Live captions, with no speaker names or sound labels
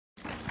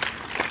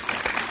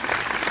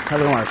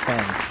Hello, our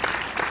fans.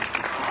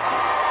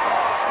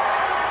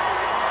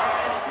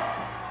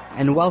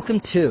 And welcome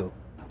to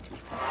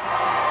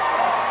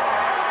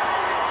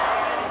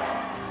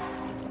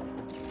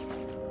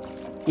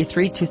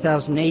E3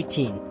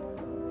 2018.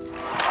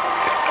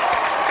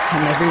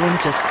 Can everyone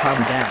just calm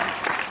down?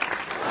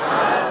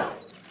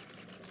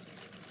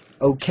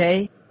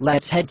 Okay,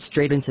 let's head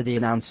straight into the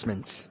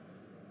announcements.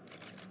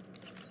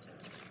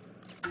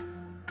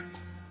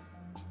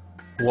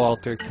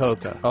 Walter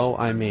Coca. Oh,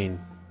 I mean,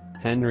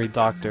 Henry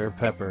Dr.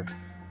 Pepper.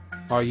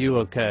 Are you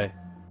okay?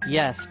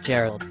 Yes,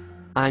 Gerald.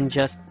 I'm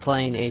just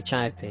playing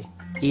HIP.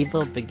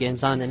 Evil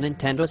begins on the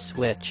Nintendo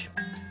Switch.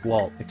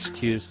 Walt,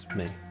 excuse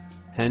me.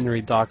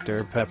 Henry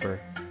Dr. Pepper.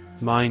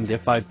 Mind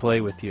if I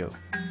play with you?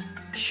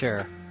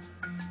 Sure.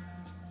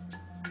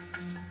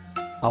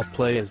 I'll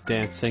play as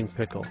Dancing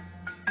Pickle.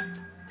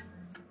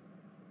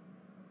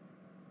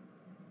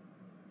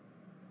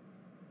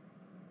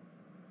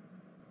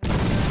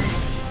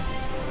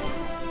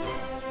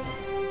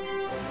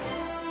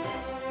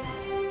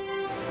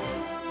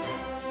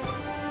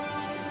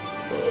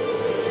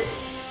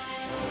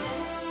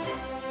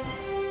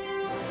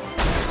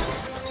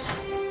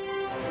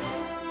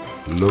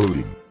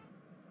 Loading.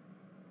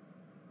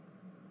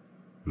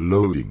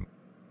 Loading.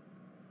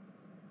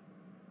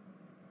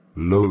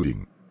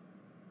 Loading.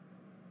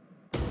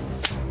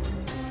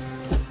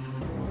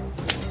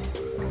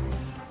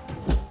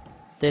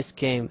 This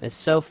game is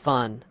so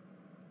fun.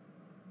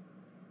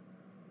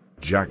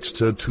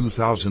 Jackster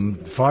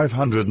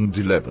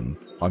 2511,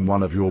 I'm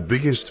one of your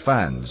biggest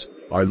fans.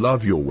 I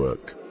love your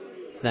work.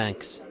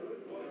 Thanks.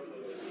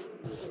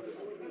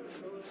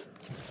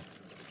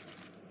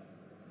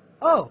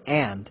 Oh,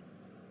 and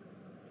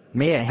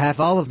may I have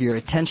all of your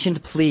attention,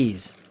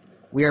 please?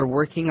 We are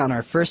working on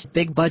our first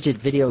big-budget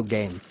video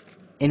game,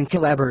 in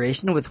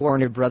collaboration with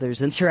Warner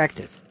Brothers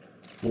Interactive.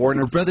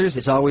 Warner Brothers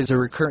is always a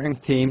recurring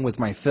theme with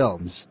my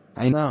films,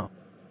 I know.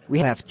 We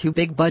have two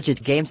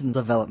big-budget games in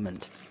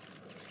development.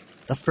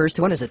 The first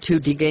one is a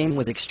 2D game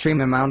with extreme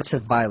amounts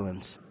of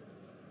violence.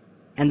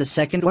 And the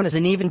second one is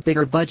an even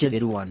bigger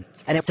budgeted one,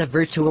 and it's a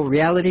virtual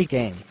reality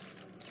game.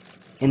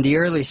 In the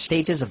early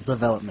stages of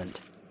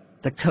development,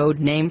 the code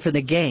name for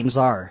the games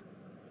are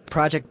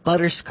Project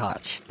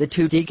Butterscotch, the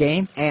 2D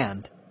game,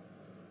 and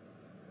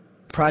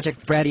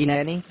Project Bratty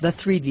Nanny, the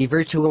 3D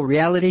virtual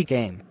reality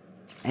game.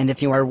 And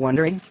if you are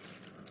wondering,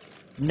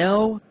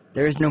 no,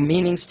 there is no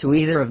meanings to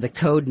either of the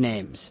code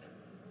names.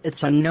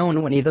 It's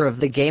unknown when either of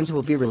the games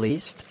will be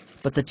released,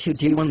 but the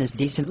 2D one is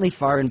decently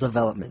far in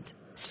development.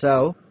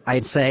 So,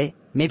 I'd say,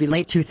 maybe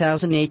late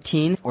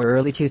 2018 or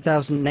early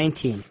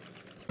 2019.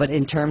 But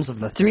in terms of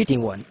the 3D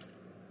one,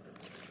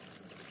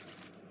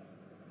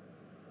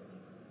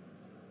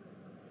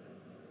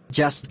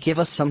 just give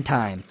us some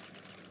time.